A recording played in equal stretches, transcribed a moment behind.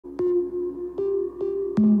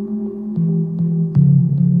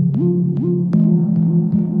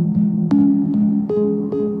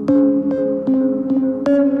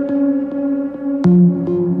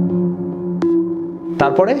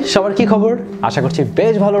তারপরে সবার কি খবর? আশা করছি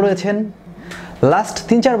বেশ ভালো রয়েছেন। লাস্ট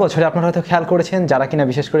 ৩-৪ বছরে আপনারা হয়তো খেয়াল করেছেন, যারা কিনা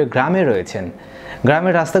বিশেষ করে গ্রামে রয়েছেন,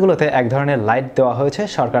 গ্রামের রাস্তাগুলোতে এক ধরনের লাইট দেওয়া হয়েছে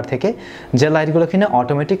সরকার থেকে, যে লাইটগুলো কিনা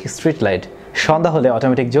অটোমেটিক স্ট্রিট লাইট। সন্ধ্যা হলে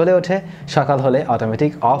অটোমেটিক জ্বলে ওঠে, সকাল হলে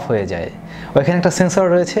অটোমেটিক অফ হয়ে যায়। ওইখানে একটা সেন্সর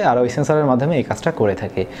রয়েছে, আর ওই সেন্সরের মাধ্যমে এই কাজটা করে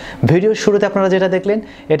থাকে। ভিডিওর শুরুতে আপনারা যেটা দেখলেন,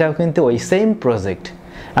 এটাও কিন্তু ওই সেম প্রজেক্ট।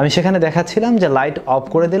 আমি সেখানে দেখাচ্ছিলাম যে লাইট অফ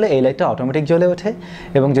করে দিলে এই লাইটটা অটোমেটিক জ্বলে ওঠে,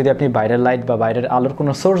 এবং যদি আপনি বাইরের লাইট বা বাইরের আলোর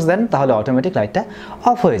কোনো সোর্স দেন, তাহলে অটোমেটিক লাইটটা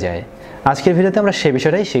অফ হয়ে যায়। আজকের ভিডিওতে আমরা সেই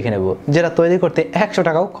বিষয়টাই শিখে নেব, যেটা তৈরি করতে 100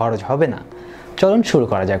 টাকাও খরচ হবে না। চলুন শুরু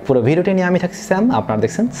করা যাক। পুরো ভিডিওটি নিয়ে আমি থাকছি স্যাম, আপনারা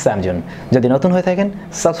দেখছেন SamZone। যদি নতুন হয়ে থাকেন,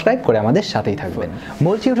 সাবস্ক্রাইব করে আমাদের সাথেই থাকবেন।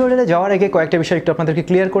 মূল টিউটোরিয়ালে যাওয়ার আগে কয়েকটা বিষয় একটু আপনাদেরকে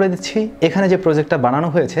ক্লিয়ার করে দিচ্ছি। এখানে যে প্রজেক্টটা বানানো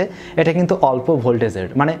হয়েছে, এটা কিন্তু অল্প ভোল্টেজের,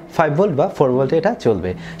 মানে 5 ভোল্ট বা 4 ভোল্টে এটা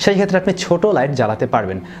চলবে। সেই ক্ষেত্রে আপনি ছোট লাইট জ্বালাতে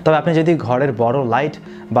পারবেন। তবে আপনি যদি ঘরের বড় লাইট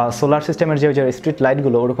বা সোলার সিস্টেমের যে স্ট্রিট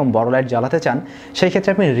লাইটগুলো, ওরকম বড় লাইট জ্বালাতে চান, সেই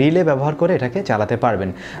ক্ষেত্রে আপনি রিলে ব্যবহার করে এটাকে চালাতে পারবেন।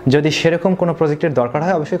 যদি সেরকম কোনো প্রজেক্টের দরকার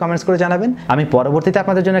হয়, অবশ্যই কমেন্টস করে জানাবেন। আমি পরবর্তীতে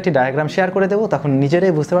আপনাদের জন্য একটি ডায়াগ্রাম শেয়ার করে দেবো, তখন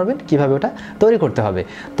নিজেরাই বুঝতে পারবেন কীভাবে ওটা তৈরি করতে হবে।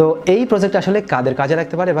 তো এই প্রজেক্ট আসলে কাদের কাজে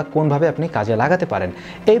লাগতে পারে বা কোনভাবে আপনি কাজে লাগাতে পারেন,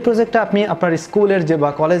 এই প্রজেক্টটা আপনি আপনার স্কুলের যে বা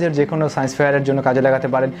কলেজের যে কোনো সায়েন্স ফেয়ারের জন্য কাজে লাগাতে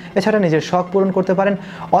পারেন। এছাড়া নিজের শখ পূরণ করতে পারেন,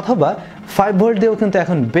 অথবা 5 ভোল্ট দিয়েও কিন্তু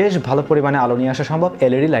এখন বেশ ভালো পরিমাণে আলো নিয়ে আসা সম্ভব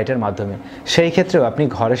এলইডি লাইটের মাধ্যমে। সেই ক্ষেত্রেও আপনি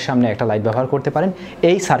ঘরের সামনে একটা লাইট ব্যবহার করতে পারেন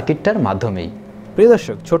এই সার্কিটটার মাধ্যমেই। প্রিয়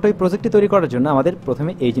দর্শক, ছোট এই প্রজেক্টটি তৈরি করার জন্য আমাদের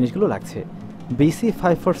প্রথমে এই জিনিসগুলো লাগছে: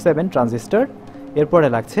 Bc547 ট্রানজিস্টর, এরপরে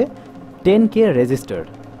লাগছে 10K রেজিস্টার,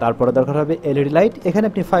 তারপরে দরকার হবে এলইডি লাইট। এখানে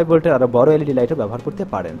আপনি 5 ভোল্টের আরও বড় এলইডি লাইটও ব্যবহার করতে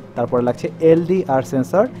পারেন। তারপরে লাগছে এলডিআর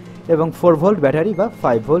সেন্সর এবং 4 ভোল্ট ব্যাটারি বা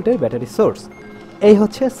 5 ভোল্টের ব্যাটারি সোর্স। এই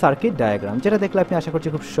হচ্ছে সার্কিট ডায়াগ্রাম, যেটা দেখলে আপনি আশা করছি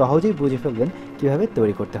খুব সহজেই বুঝে ফেলবেন কীভাবে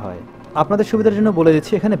তৈরি করতে হয়। আপনাদের সুবিধার জন্য বলে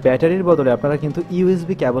দিচ্ছি, এখানে ব্যাটারির বদলে আপনারা কিন্তু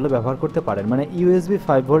ইউএসবি কেবলও ব্যবহার করতে পারেন, মানে ইউএসবি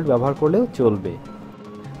 5 ভোল্ট ব্যবহার করলেও চলবে।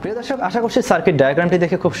 প্রিয় দর্শক, আশা করছি সার্কিট ডায়াগ্রামটি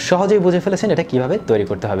দেখে খুব সহজেই বুঝে ফেলেছেন এটা কিভাবে তৈরি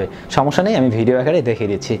করতে হবে। সমস্যা নেই, আমি ভিডিও আকারে দেখিয়ে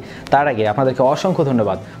দিচ্ছি। তার আগে আপনাদেরকে অসংখ্য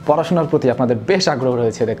ধন্যবাদ। পড়াশোনার প্রতি আপনাদের বেশ আগ্রহ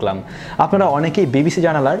রয়েছে দেখলাম। আপনারা অনেকেই বিবিসি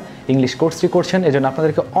জানালার ইংলিশ কোর্সটি করছেন, এজন্য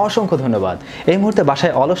আপনাদেরকে অসংখ্য ধন্যবাদ। এই মুহূর্তে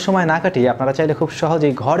বাসায় অলস সময় না কাটিয়ে আপনারা চাইলে খুব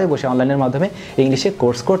সহজেই ঘরে বসে অনলাইনের মাধ্যমে ইংলিশে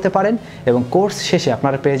কোর্স করতে পারেন, এবং কোর্স শেষে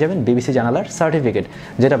আপনারা পেয়ে যাবেন বিবিসি জানালার সার্টিফিকেট,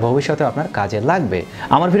 যেটা ভবিষ্যতে আপনার কাজে লাগবে।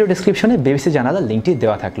 আমার ভিডিও ডিসক্রিপশনে বিবিসি জানালার লিঙ্কটি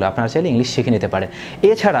দেওয়া থাকলো, আপনারা চাইলে ইংলিশ শিখে নিতে পারেন।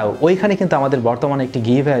 এছাড়াও ওইখানে কিন্তু আমাদের বর্তমানে একটি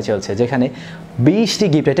গিভঅ্যাওয়ে চলছে, যেখানে 20টি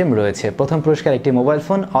গিফট আইটেম রয়েছে। প্রথম পুরস্কার একটি মোবাইল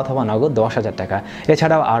ফোন অথবা নগদ 10,000 টাকা।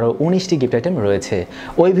 এছাড়াও আরও 19টি গিফট আইটেম রয়েছে।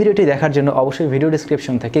 ওই ভিডিওটি দেখার জন্য অবশ্যই ভিডিও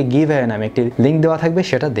ডিসক্রিপশন থেকে গিভঅ্যাওয়ে নামে একটি লিঙ্ক দেওয়া থাকবে,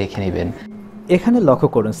 সেটা দেখে নেবেন। এখানে লক্ষ্য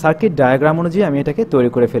করুন, সার্কিট ডায়াগ্রাম অনুযায়ী আমি এটাকে তৈরি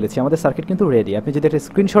করে ফেলেছি। আমাদের সার্কিট কিন্তু রেডি। আপনি যদি একটা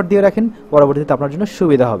স্ক্রিনশট দিয়ে রাখেন, পরবর্তীতে আপনার জন্য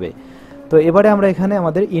সুবিধা হবে। তো এবারে আমরা এখানে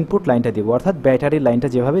আমাদের ইনপুট লাইনটা দিব, অর্থাৎ ব্যাটারির লাইনটা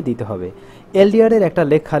যেভাবে দিতে হবে। এলডিআর এর একটা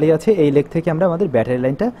লেগ খালি আছে, এই লেগ থেকে আমরা আমাদের ব্যাটারি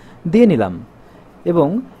লাইনটা দিয়ে নিলাম, এবং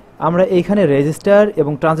আমরা এইখানে রেজিস্টার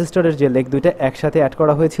এবং ট্রানজিস্টরের যে লেগ দুইটা একসাথে অ্যাড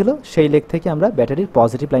করা হয়েছিল, সেই লেগ থেকে আমরা ব্যাটারির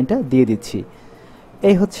পজিটিভ লাইনটা দিয়ে দিচ্ছি।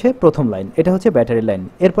 এই হচ্ছে প্রথম লাইন, এটা হচ্ছে ব্যাটারি লাইন।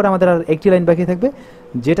 এরপর আমাদের আর একটি লাইন বাকি থাকবে,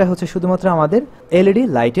 যেটা হচ্ছে শুধুমাত্র আমাদের এলইডি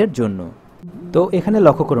লাইটের জন্য। তো এখানে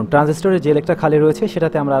লক্ষ্য করুন, ট্রানজিস্টরের যে লেগটা খালি রয়েছে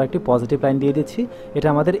সেটাতে আমরা আরেকটি পজিটিভ লাইন দিয়ে দিচ্ছি। এটা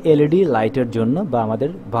আমাদের এলইডি লাইটের জন্য বা আমাদের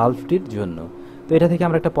বাল্বটির জন্য। তো এটা থেকে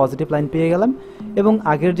আমরা একটা পজিটিভ লাইন পেয়ে গেলাম, এবং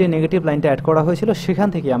আগের যে নেগেটিভ লাইনটা অ্যাড করা হয়েছিল সেখান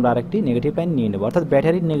থেকে আমরা আরেকটি নেগেটিভ লাইন নিয়ে নেব, অর্থাৎ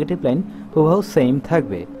ব্যাটারির নেগেটিভ লাইন হুবহু সেম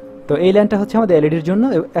থাকবে। তো এই লাইনটা হচ্ছে আমাদের এলইডির জন্য।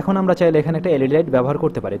 এখন আমরা চাইলে এখানে একটা এলইডি লাইট ব্যবহার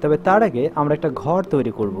করতে পারি, তবে তার আগে আমরা একটা ঘর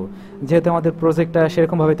তৈরি করব। যেহেতু আমাদের প্রজেক্টটা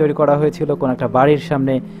সেরকমভাবে তৈরি করা হয়েছিল, কোনো একটা বাড়ির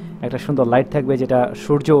সামনে একটা সুন্দর লাইট থাকবে, যেটা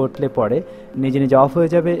সূর্য উঠলে পরে নিজে নিজে অফ হয়ে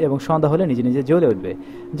যাবে এবং সন্ধ্যা হলে নিজে নিজে জ্বলে উঠবে।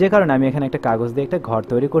 যে কারণে আমি এখানে একটা কাগজ দিয়ে একটা ঘর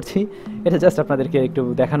তৈরি করছি। এটা জাস্ট আপনাদেরকে একটু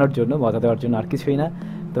দেখানোর জন্য, মজা দেওয়ার জন্য, আর কিছুই না।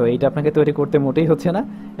 তো এইটা আপনাকে তৈরি করতে মোটেই হচ্ছে না,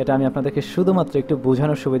 এটা আমি আপনাদেরকে শুধুমাত্র একটু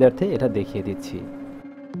বোঝানোর সুবিধার্থে এটা দেখিয়ে দিচ্ছি।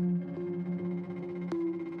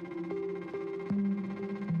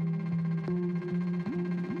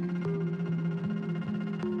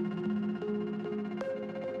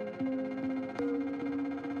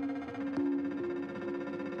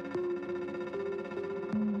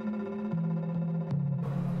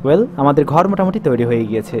 ওয়েল, আমাদের ঘর মোটামুটি তৈরি হয়ে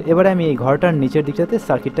গিয়েছে। এবারে আমি এই ঘরটার নিচের দিকটাতে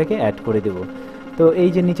সার্কিটটাকে অ্যাড করে দেব। তো এই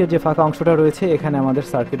যে নিচের যে ফাঁকা অংশটা রয়েছে, এখানে আমাদের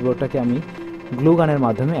সার্কিট বোর্ডটাকে আমি গ্লু গানের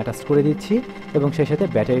মাধ্যমে অ্যাটাচ করে দিচ্ছি, এবং সেই সাথে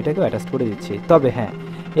ব্যাটারিটাকেও অ্যাটাচ করে দিচ্ছি। তবে হ্যাঁ,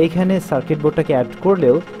 এইখানে সার্কিট বোর্ডটাকে অ্যাড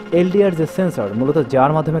করলেও এলডিআর যে সেন্সর মূলত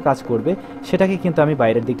যার মাধ্যমে কাজ করবে, সেটাকে কিন্তু আমি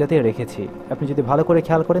বাইরের দিকটাতে রেখেছি। আপনি যদি ভালো করে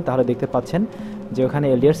খেয়াল করেন তাহলে দেখতে পাচ্ছেন যে ওখানে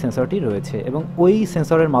এলডিআর সেন্সরটি রয়েছে, এবং ওই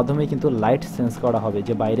সেন্সরের মাধ্যমেই কিন্তু লাইট সেন্স করা হবে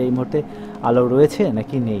যে বাইরে এই মুহূর্তে আলো রয়েছে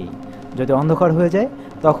নাকি নেই। যদি অন্ধকার হয়ে যায়,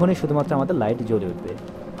 তখনই শুধুমাত্র আমাদের লাইট জ্বলে উঠবে।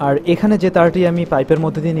 আর এখানে যে তারটি আমি পাইপের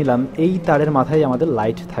মধ্যে দিয়ে নিলাম, এই তারের মাথায় আমাদের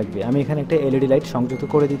লাইট থাকবে। আমি এখানে একটা এলইডি লাইট সংযুক্ত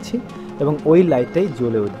করে দিচ্ছি এবং ওই লাইটটাই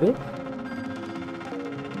জ্বলে উঠবে।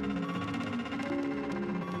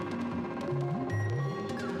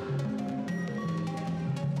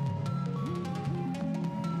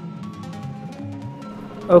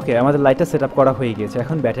 ওকে, আমাদের লাইটটা সেট আপ করা হয়ে গিয়েছে।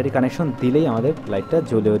 এখন ব্যাটারি কানেকশন দিলেই আমাদের লাইটটা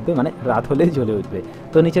জ্বলে উঠবে, মানে রাত হলেই জ্বলে উঠবে।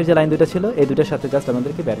 তো নিচের যে লাইন দুটো ছিল, এই দুটোর সাথে জাস্ট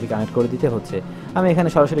আমাদেরকে ব্যাটারি কানেক্ট করে দিতে হচ্ছে। আমি এখানে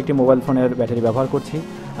সরাসরি একটি মোবাইল ফোনের ব্যাটারি ব্যবহার করছি।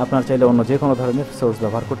 আপনার চাইলে অন্য যে কোনো ধরনের সোর্স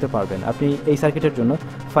ব্যবহার করতে পারবেন। আপনি এই সার্কিটের জন্য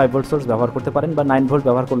 5 ভোল্ট সোর্স ব্যবহার করতে পারেন বা 9 ভোল্ট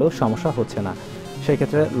ব্যবহার করলেও সমস্যা হচ্ছে না। সেই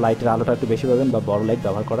ক্ষেত্রে লাইটের আলোটা একটু বেশি পাবেন বা বড় লাইট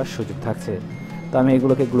ব্যবহার করার সুযোগ থাকছে। তো আমি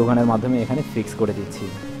এগুলোকে গ্লুগানের মাধ্যমে এখানে ফিক্স করে দিচ্ছি।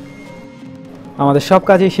 আমাদের সব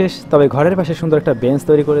কাজই শেষ, তবে ঘরের পাশে সুন্দর একটা বেঞ্চ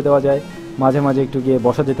তৈরি করে দেওয়া যায়। মাঝে মাঝে একটু গিয়ে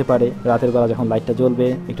বসা যেতে পারে। রাতের বেলা যখন লাইটটা জ্বলবে,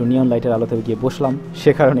 একটু নিয়ন লাইটের আলোতে গিয়ে বসলাম,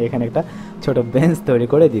 সে কারণে এখানে একটা ছোট বেঞ্চ তৈরি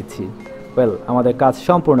করে দিচ্ছি। ওয়েল, আমাদের কাজ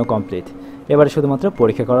সম্পূর্ণ কমপ্লিট। এবারে শুধুমাত্র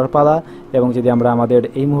পরীক্ষা করার পালা। এবং যদি আমরা আমাদের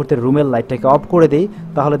এই মুহূর্তে রুমের লাইটটাকে অফ করে দিই,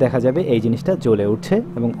 তাহলে দেখা যাবে এই জিনিসটা জ্বলে উঠছে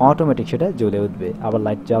এবং অটোমেটিক সেটা জ্বলে উঠবে। আবার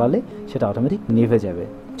লাইট জ্বালালে সেটা অটোমেটিক নিভে যাবে।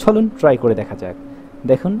 চলুন ট্রাই করে দেখা যাক।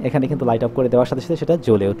 দেখুন, এখানে কিন্তু লাইট অফ করে দেওয়ার সাথে সাথে সেটা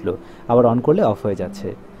জ্বলে উঠলো, আবার অন করলে অফ হয়ে যাচ্ছে।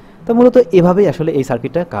 তো মূলত এভাবেই আসলে এই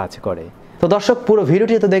সার্কিটটা কাজ করে। তো দর্শক, পুরো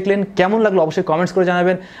ভিডিওটি তো দেখলেন, কেমন লাগলো অবশ্যই কমেন্টস করে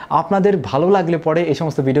জানাবেন। আপনাদের ভালো লাগলে পরে এই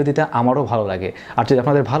সমস্ত ভিডিও দিতে আমারও ভালো লাগে, আর যদি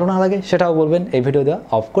আপনাদের ভালো না লাগে সেটাও বলবেন, এই ভিডিও দেওয়া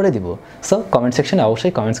অফ করে দিব। সো কমেন্ট সেকশনে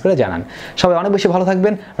অবশ্যই কমেন্টস করে জানান। সবাই অনেক বেশি ভালো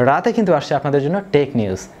থাকবেন। রাতে কিন্তু আসছে আপনাদের জন্য tech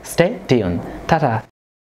news. Stay tune. Tata.